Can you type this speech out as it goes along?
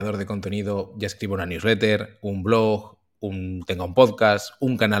creador de contenido, ya escribo una newsletter, un blog, tenga un podcast,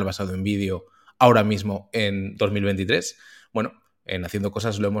 un canal basado en vídeo ahora mismo en 2023. Bueno, en Haciendo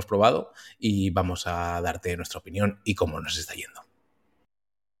Cosas lo hemos probado y vamos a darte nuestra opinión y cómo nos está yendo.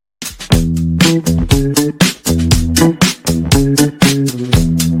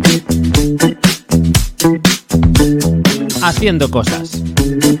 Haciendo Cosas,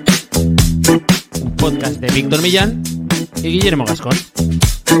 un podcast de Víctor Millán y Guillermo Gascón.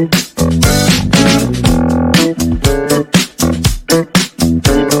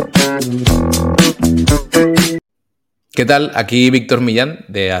 ¿Qué tal? Aquí Víctor Millán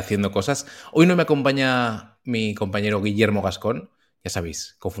de Haciendo Cosas. Hoy no me acompaña mi compañero Guillermo Gascón, ya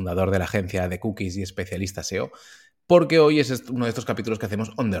sabéis, cofundador de la agencia de cookies y especialista SEO, porque hoy es uno de estos capítulos que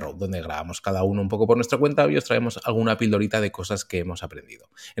hacemos on the road, donde grabamos cada uno un poco por nuestra cuenta y os traemos alguna pildorita de cosas que hemos aprendido.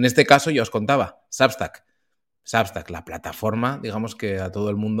 En este caso, ya os contaba, Substack, la plataforma, digamos, que a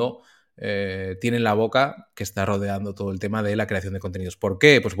todo el mundo tiene en la boca, que está rodeando todo el tema de la creación de contenidos. ¿Por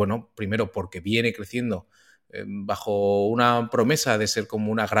qué? Pues bueno, primero porque viene creciendo bajo una promesa de ser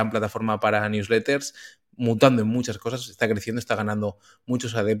como una gran plataforma para newsletters, mutando en muchas cosas, está creciendo, está ganando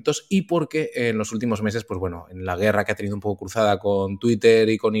muchos adeptos, y porque en los últimos meses, pues bueno, en la guerra que ha tenido un poco cruzada con Twitter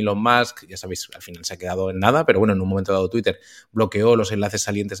y con Elon Musk, ya sabéis, al final se ha quedado en nada, pero bueno, en un momento dado Twitter bloqueó los enlaces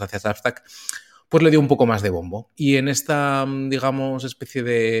salientes hacia Substack, pues le dio un poco más de bombo. Y en esta, digamos, especie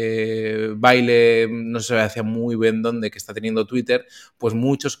de baile, no se hacia muy bien dónde, que está teniendo Twitter, pues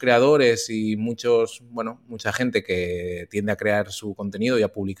muchos creadores y mucha gente que tiende a crear su contenido y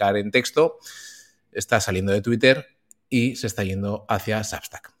a publicar en texto, está saliendo de Twitter y se está yendo hacia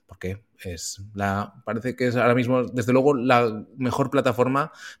Substack, porque parece que es ahora mismo, desde luego, la mejor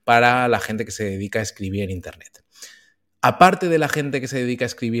plataforma para la gente que se dedica a escribir en Internet. Aparte de la gente que se dedica a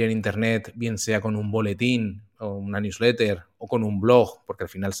escribir en Internet, bien sea con un boletín o una newsletter o con un blog, porque al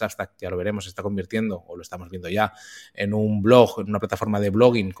final Substack, ya lo veremos, se está convirtiendo, o lo estamos viendo ya, en un blog, en una plataforma de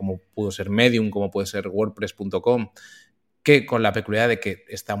blogging, como pudo ser Medium, como puede ser WordPress.com, que con la peculiaridad de que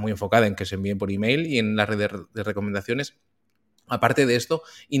está muy enfocada en que se envíen por email y en la red de recomendaciones. Aparte de esto,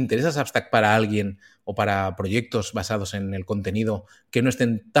 ¿interesa Substack para alguien o para proyectos basados en el contenido que no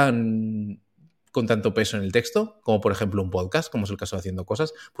estén con tanto peso en el texto, como por ejemplo un podcast, como es el caso de Haciendo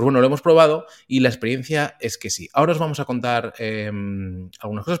Cosas? Pues bueno, lo hemos probado y la experiencia es que sí. Ahora os vamos a contar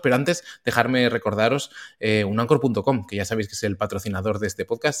algunas cosas, pero antes dejarme recordaros unanchor.com, que ya sabéis que es el patrocinador de este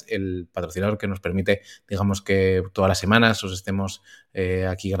podcast, el patrocinador que nos permite, digamos, que todas las semanas os estemos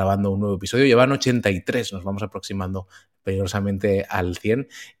aquí grabando un nuevo episodio. Llevan 83, nos vamos aproximando peligrosamente al 100.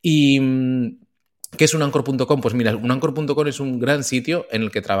 Y ¿qué es unanchor.com? Pues mira, unanchor.com es un gran sitio en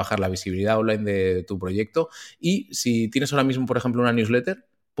el que trabajar la visibilidad online de tu proyecto, y si tienes ahora mismo, por ejemplo, una newsletter,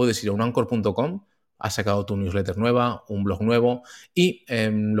 puedes ir a unanchor.com, has sacado tu newsletter nueva, un blog nuevo, y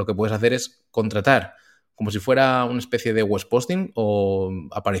lo que puedes hacer es contratar, como si fuera una especie de web posting o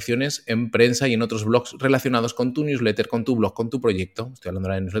apariciones en prensa y en otros blogs relacionados con tu newsletter, con tu blog, con tu proyecto. Estoy hablando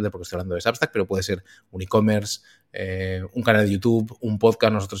ahora de newsletter porque estoy hablando de Substack, pero puede ser un e-commerce, un canal de YouTube, un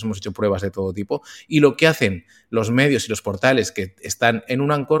podcast. Nosotros hemos hecho pruebas de todo tipo. Y lo que hacen los medios y los portales que están en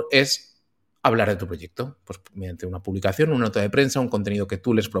un Anchor es hablar de tu proyecto, pues mediante una publicación, una nota de prensa, un contenido que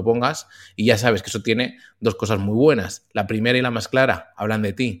tú les propongas, y ya sabes que eso tiene dos cosas muy buenas. La primera y la más clara, hablan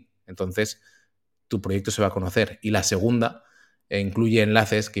de ti. Entonces, tu proyecto se va a conocer. Y la segunda incluye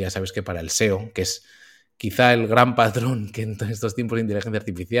enlaces que ya sabes que para el SEO, que es quizá el gran patrón que en estos tiempos de inteligencia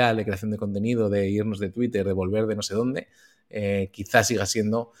artificial, de creación de contenido, de irnos de Twitter, de volver de no sé dónde, quizá siga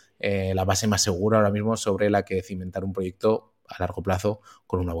siendo la base más segura ahora mismo sobre la que cimentar un proyecto a largo plazo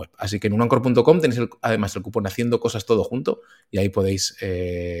con una web. Así que en unanchor.com tenéis además el cupón Haciendo Cosas todo junto, y ahí podéis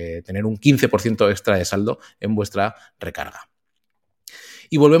tener un 15% extra de saldo en vuestra recarga.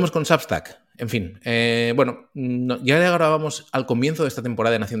 Y volvemos con Substack. En fin, ya grabamos al comienzo de esta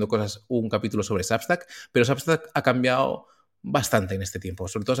temporada en Haciendo Cosas un capítulo sobre Substack, pero Substack ha cambiado bastante en este tiempo.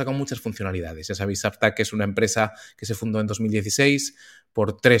 Sobre todo ha sacado muchas funcionalidades. Ya sabéis, Substack es una empresa que se fundó en 2016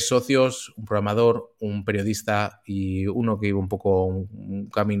 por 3 socios, un programador, un periodista y uno que iba un poco un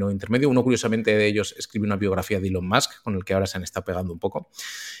camino intermedio. Uno, curiosamente, de ellos escribió una biografía de Elon Musk, con el que ahora se han estado pegando un poco.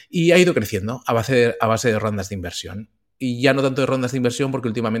 Y ha ido creciendo a base de rondas de inversión. Y ya no tanto de rondas de inversión, porque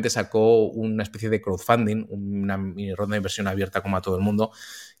últimamente sacó una especie de crowdfunding, una mini ronda de inversión abierta como a todo el mundo,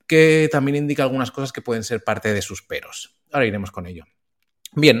 que también indica algunas cosas que pueden ser parte de sus peros. Ahora iremos con ello.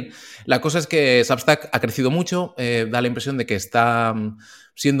 Bien, la cosa es que Substack ha crecido mucho, da la impresión de que está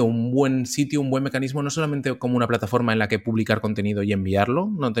siendo un buen sitio, un buen mecanismo, no solamente como una plataforma en la que publicar contenido y enviarlo,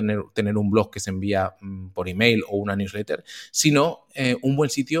 no tener un blog que se envía por email o una newsletter, sino un buen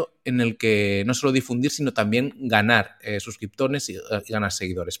sitio en el que no solo difundir, sino también ganar suscriptores y ganar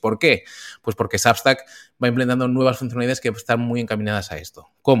seguidores. ¿Por qué? Pues porque Substack va implementando nuevas funcionalidades que están muy encaminadas a esto.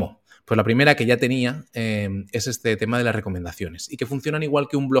 ¿Cómo? Pues la primera que ya tenía es este tema de las recomendaciones y que funcionan igual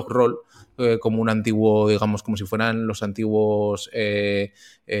que un blog roll, como un antiguo, digamos, como si fueran los antiguos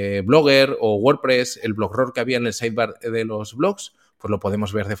Blogger o WordPress, el blog roll que había en el sidebar de los blogs, pues lo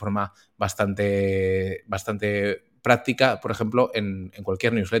podemos ver de forma bastante práctica, por ejemplo, en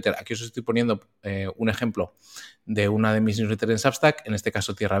cualquier newsletter. Aquí os estoy poniendo un ejemplo de una de mis newsletters en Substack, en este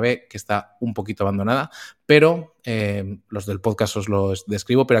caso Tierra B, que está un poquito abandonada, pero los del podcast os los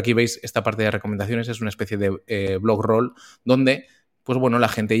describo, pero aquí veis esta parte de recomendaciones, es una especie de blog roll donde, pues bueno, la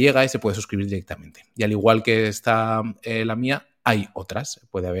gente llega y se puede suscribir directamente. Y al igual que está la mía, hay otras,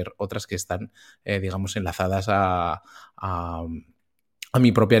 puede haber otras que están, digamos, enlazadas a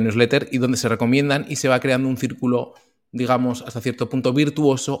mi propia newsletter y donde se recomiendan y se va creando un círculo, digamos, hasta cierto punto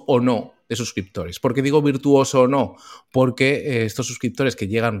virtuoso o no de suscriptores. ¿Por qué digo virtuoso o no? Porque estos suscriptores que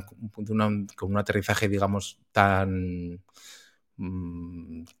llegan con un aterrizaje, digamos, tan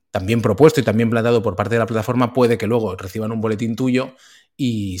bien propuesto y tan bien planteado por parte de la plataforma, puede que luego reciban un boletín tuyo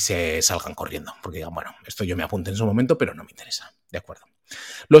y se salgan corriendo. Porque digan, bueno, esto yo me apunté en su momento, pero no me interesa. De acuerdo.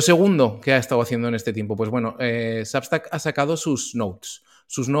 Lo segundo que ha estado haciendo en este tiempo, pues bueno, Substack ha sacado sus notes.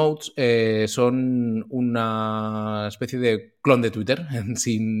 Sus notes son una especie de clon de Twitter,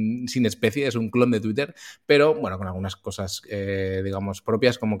 sin especie, es un clon de Twitter, pero bueno, con algunas cosas, digamos,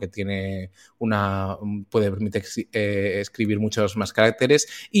 propias, como que puede permitir escribir muchos más caracteres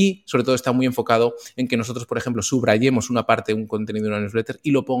y sobre todo está muy enfocado en que nosotros, por ejemplo, subrayemos una parte de un contenido de una newsletter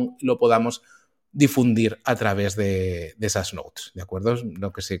y lo podamos difundir a través de esas notes, ¿de acuerdo?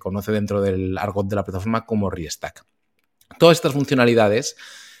 Lo que se conoce dentro del argot de la plataforma como restack. Todas estas funcionalidades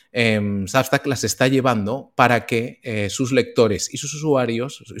Substack las está llevando para que sus lectores y sus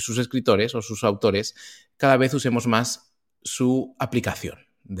usuarios, sus escritores o sus autores cada vez usemos más su aplicación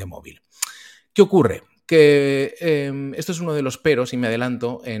de móvil. ¿Qué ocurre? Que esto es uno de los peros, y me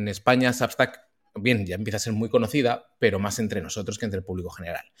adelanto, en España Substack bien, ya empieza a ser muy conocida, pero más entre nosotros que entre el público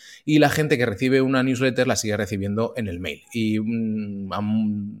general. Y la gente que recibe una newsletter la sigue recibiendo en el mail. Y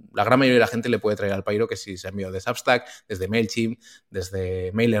la gran mayoría de la gente le puede traer al pairo que si se ha enviado de Substack, desde MailChimp,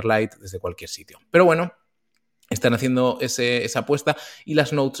 desde MailerLite, desde cualquier sitio. Pero bueno, están haciendo esa apuesta y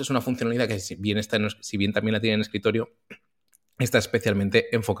las notes es una funcionalidad que si bien también la tienen en escritorio, está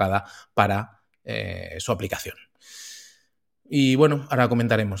especialmente enfocada para su aplicación. Y bueno, ahora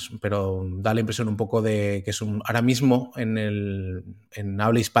comentaremos, pero da la impresión un poco de que ahora mismo en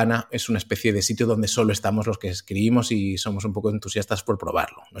habla hispana es una especie de sitio donde solo estamos los que escribimos y somos un poco entusiastas por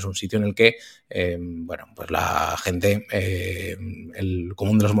probarlo. Es un sitio en el que, pues la gente, el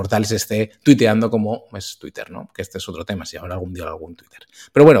común de los mortales esté tuiteando como es Twitter, ¿no? Que este es otro tema, si habrá algún día algún Twitter.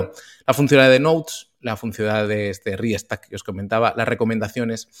 Pero bueno, la funcionalidad de Notes, la funcionalidad de este restack que os comentaba, las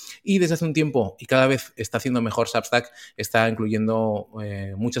recomendaciones, y desde hace un tiempo, y cada vez está haciendo mejor Substack, está incluyendo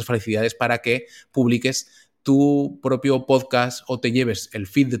muchas facilidades para que publiques tu propio podcast o te lleves el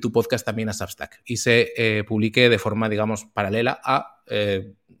feed de tu podcast también a Substack y se publique de forma, digamos, paralela a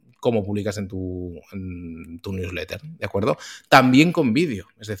cómo publicas en tu newsletter, ¿de acuerdo? También con vídeo,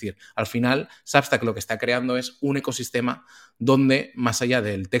 es decir, al final Substack lo que está creando es un ecosistema donde, más allá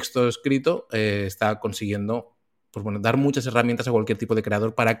del texto escrito, está consiguiendo, pues bueno, dar muchas herramientas a cualquier tipo de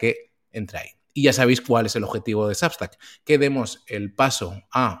creador para que entre ahí. Y ya sabéis cuál es el objetivo de Substack, que demos el paso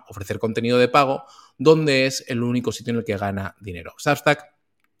a ofrecer contenido de pago, donde es el único sitio en el que gana dinero. Substack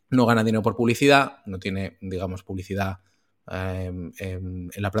no gana dinero por publicidad, no tiene, digamos, publicidad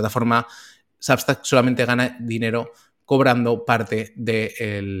en la plataforma. Substack solamente gana dinero cobrando parte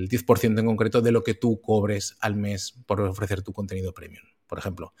del 10% en concreto de lo que tú cobres al mes por ofrecer tu contenido premium. Por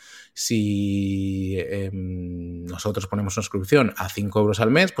ejemplo, si nosotros ponemos una suscripción a 5 euros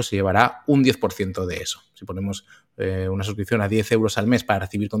al mes, pues se llevará un 10% de eso. Si ponemos una suscripción a 10 euros al mes para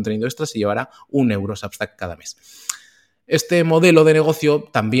recibir contenido extra, se llevará 1 euro Substack cada mes. Este modelo de negocio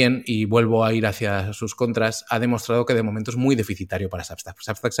también, y vuelvo a ir hacia sus contras, ha demostrado que de momento es muy deficitario para Substack.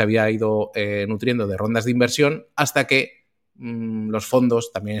 Substack se había ido nutriendo de rondas de inversión hasta que los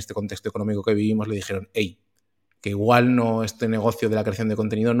fondos, también en este contexto económico que vivimos, le dijeron, hey, que igual no, este negocio de la creación de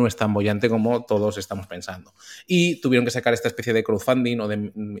contenido no es tan bollante como todos estamos pensando. Y tuvieron que sacar esta especie de crowdfunding o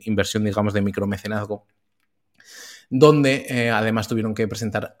de inversión, digamos, de micromecenazgo donde además tuvieron que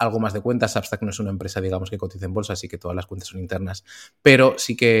presentar algo más de cuentas. Substack no es una empresa, digamos, que cotiza en bolsa, así que todas las cuentas son internas, pero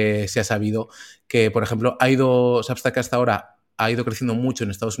sí que se ha sabido que, por ejemplo, Substack hasta ahora ha ido creciendo mucho en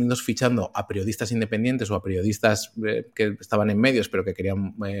Estados Unidos fichando a periodistas independientes o a periodistas que estaban en medios pero que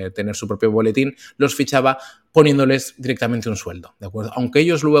querían tener su propio boletín, los fichaba poniéndoles directamente un sueldo, ¿de acuerdo? Aunque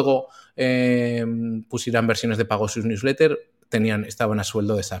ellos luego pusieran versiones de pago a sus newsletters, estaban a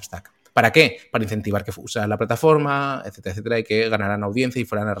sueldo de Substack. ¿Para qué? Para incentivar que usaran la plataforma, etcétera, etcétera, y que ganaran audiencia y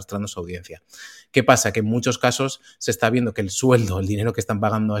fueran arrastrando su audiencia. ¿Qué pasa? Que en muchos casos se está viendo que el sueldo, el dinero que están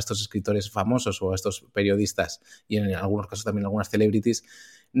pagando a estos escritores famosos o a estos periodistas y en algunos casos también algunas celebrities,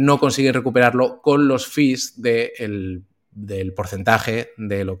 no consiguen recuperarlo con los fees del porcentaje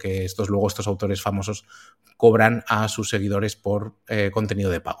de lo que estos autores famosos cobran a sus seguidores por contenido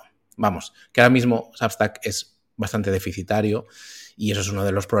de pago. Vamos, que ahora mismo Substack es bastante deficitario y eso es uno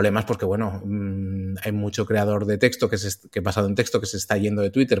de los problemas porque, bueno, hay mucho creador de texto que basado en texto que se está yendo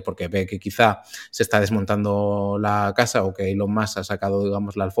de Twitter porque ve que quizá se está desmontando la casa o que Elon Musk ha sacado,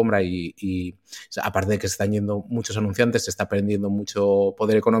 digamos, la alfombra y aparte de que se están yendo muchos anunciantes, se está perdiendo mucho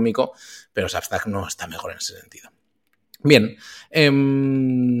poder económico, pero Substack no está mejor en ese sentido. Bien,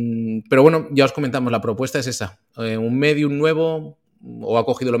 pero bueno, ya os comentamos, la propuesta es esa, un Medium nuevo, o ha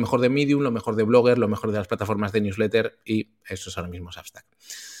cogido lo mejor de Medium, lo mejor de Blogger, lo mejor de las plataformas de newsletter y eso es ahora mismo Substack.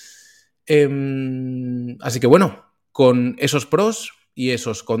 Así que bueno, con esos pros y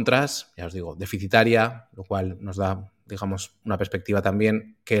esos contras, ya os digo, deficitaria, lo cual nos da, digamos, una perspectiva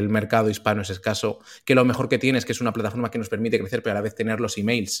también que el mercado hispano es escaso, que lo mejor que tiene es que es una plataforma que nos permite crecer, pero a la vez tener los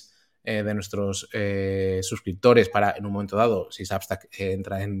emails de nuestros suscriptores para, en un momento dado, si Substack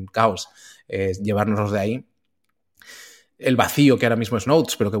entra en caos, llevárnoslos de ahí. El vacío que ahora mismo es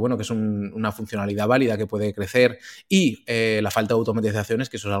Notes, pero que bueno, que es una funcionalidad válida que puede crecer, y la falta de automatizaciones,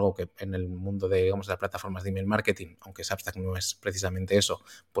 que eso es algo que en el mundo de, digamos, de las plataformas de email marketing, aunque Substack no es precisamente eso,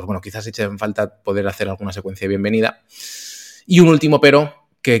 pues bueno, quizás eche en falta poder hacer alguna secuencia de bienvenida. Y un último pero,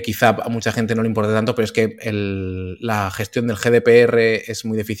 que quizá a mucha gente no le importa tanto, pero es que la gestión del GDPR es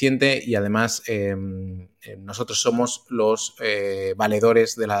muy deficiente y además nosotros somos los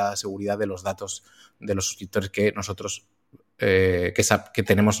valedores de la seguridad de los datos de los suscriptores que nosotros que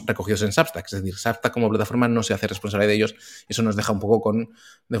tenemos recogidos en Substack. Es decir, Substack como plataforma no se hace responsable de ellos. Eso nos deja un poco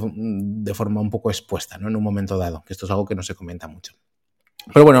de forma un poco expuesta, ¿no? En un momento dado, que esto es algo que no se comenta mucho.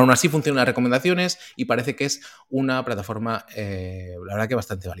 Pero bueno, aún así funcionan las recomendaciones y parece que es una plataforma, la verdad que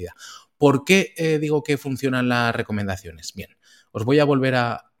bastante válida. ¿Por qué digo que funcionan las recomendaciones? Bien, os voy a volver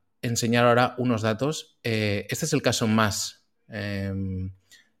a enseñar ahora unos datos. Este es el caso más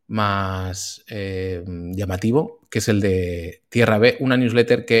llamativo, que es el de Tierra B, una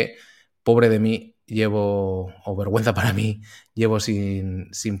newsletter que, pobre de mí, o vergüenza para mí, llevo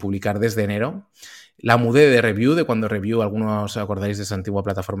sin publicar desde enero. La mudé de Review, de cuando Review, algunos os acordáis de esa antigua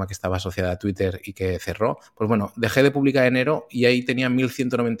plataforma que estaba asociada a Twitter y que cerró. Pues bueno, dejé de publicar en enero y ahí tenía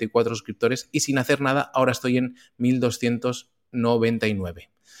 1.194 suscriptores y sin hacer nada ahora estoy en 1.299.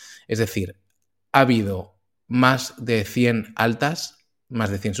 Es decir, ha habido más de 100 altas, más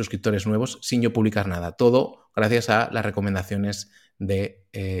de 100 suscriptores nuevos sin yo publicar nada. Todo gracias a las recomendaciones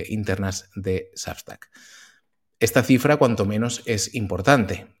internas de Substack. Esta cifra, cuanto menos, es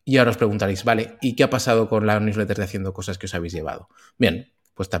importante. Y ahora os preguntaréis, vale, ¿y qué ha pasado con la newsletter de Haciendo Cosas que os habéis llevado? Bien,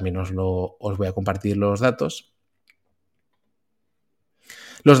 pues también os voy a compartir los datos.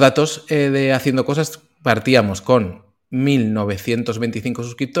 Los datos de Haciendo Cosas partíamos con 1.925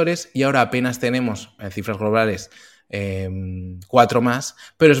 suscriptores y ahora apenas tenemos cifras globales 4 más,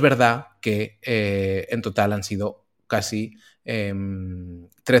 pero es verdad que en total han sido casi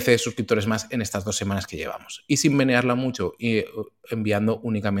 13 suscriptores más en estas 2 semanas que llevamos. Y sin menearla mucho y enviando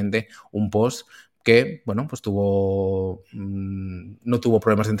únicamente un post que, bueno, pues no tuvo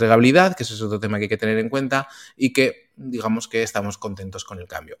problemas de entregabilidad, que eso es otro tema que hay que tener en cuenta y que, digamos que estamos contentos con el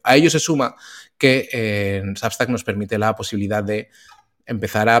cambio. A ello se suma que Substack nos permite la posibilidad de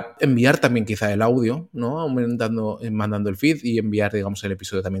empezar a enviar también quizá el audio, ¿no? Mandando el feed y enviar, digamos, el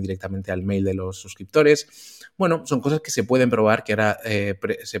episodio también directamente al mail de los suscriptores. Bueno, son cosas que se pueden probar, que ahora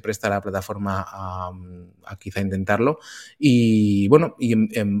se presta la plataforma a quizá intentarlo. Y bueno, y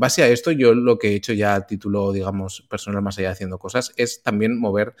en base a esto, yo lo que he hecho ya a título, digamos, personal, más allá de Haciendo Cosas, es también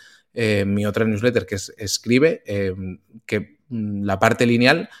mover mi otra newsletter, que es Escribe, que la parte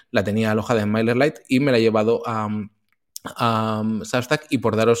lineal la tenía alojada en MailerLite y me la he llevado a Substack, y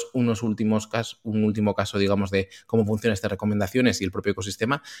por daros un último caso, digamos, de cómo funcionan estas recomendaciones y el propio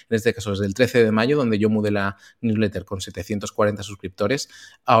ecosistema. En este caso, desde el 13 de mayo, donde yo mudé la newsletter con 740 suscriptores,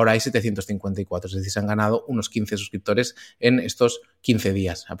 ahora hay 754, es decir, se han ganado unos 15 suscriptores en estos 15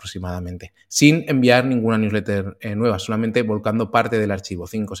 días aproximadamente, sin enviar ninguna newsletter nueva, solamente volcando parte del archivo,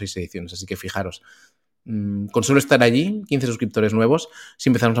 5 o 6 ediciones. Así que fijaros, con solo estar allí, 15 suscriptores nuevos, si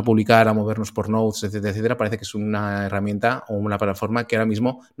empezamos a publicar, a movernos por notes, etcétera, etcétera, parece que es una herramienta o una plataforma que ahora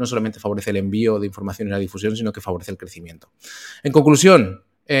mismo no solamente favorece el envío de información y la difusión, sino que favorece el crecimiento. En conclusión,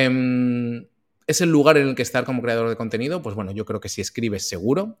 ¿es el lugar en el que estar como creador de contenido? Pues bueno, yo creo que si escribes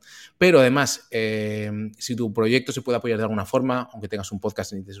seguro, pero además, si tu proyecto se puede apoyar de alguna forma, aunque tengas un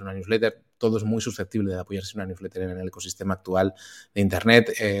podcast y necesites una newsletter, todo es muy susceptible de apoyarse en una newsletter en el ecosistema actual de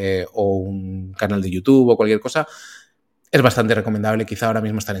Internet, o un canal de YouTube o cualquier cosa. Es bastante recomendable quizá ahora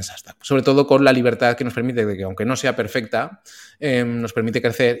mismo estar en Substack, sobre todo con la libertad que nos permite de que, aunque no sea perfecta, nos permite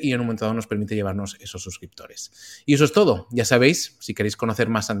crecer y en un momento dado nos permite llevarnos esos suscriptores. Y eso es todo. Ya sabéis, si queréis conocer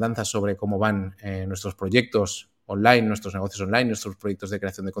más andanzas sobre cómo van nuestros proyectos online, nuestros negocios online, nuestros proyectos de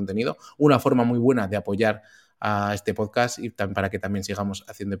creación de contenido, una forma muy buena de apoyar a este podcast y para que también sigamos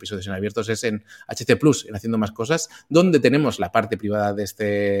haciendo episodios en abiertos es en HC Plus, en Haciendo Más Cosas, donde tenemos la parte privada de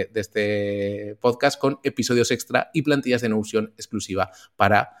este podcast con episodios extra y plantillas de Notion exclusiva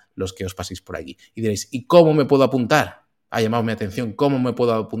para los que os paséis por allí. Y diréis, ¿y cómo me puedo apuntar? Ha llamado mi atención, ¿cómo me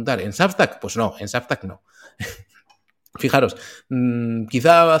puedo apuntar? ¿En Substack? Pues no, en Substack no. Fijaros, si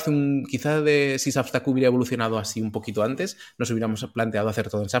Substack hubiera evolucionado así un poquito antes, nos hubiéramos planteado hacer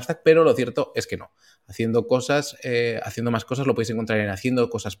todo en Substack, pero lo cierto es que no. Haciendo más cosas, lo podéis encontrar en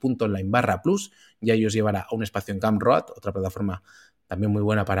haciendocosas.online/plus, y ahí os llevará a un espacio en Gumroad, otra plataforma también muy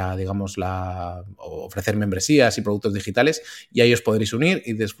buena para, digamos, ofrecer membresías y productos digitales, y ahí os podréis unir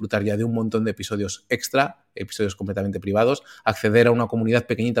y disfrutar ya de un montón de episodios extra, episodios completamente privados, acceder a una comunidad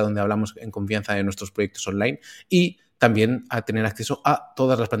pequeñita donde hablamos en confianza de nuestros proyectos online y también a tener acceso a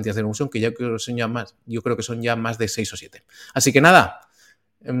todas las plantillas de Notion, que yo creo que son ya más de 6 o 7. Así que nada,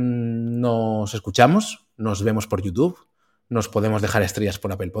 nos escuchamos, nos vemos por YouTube, nos podemos dejar estrellas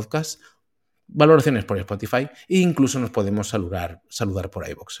por Apple Podcast, valoraciones por Spotify e incluso nos podemos saludar por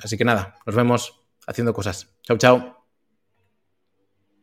iVoox. Así que nada, nos vemos haciendo cosas. Chao, chao.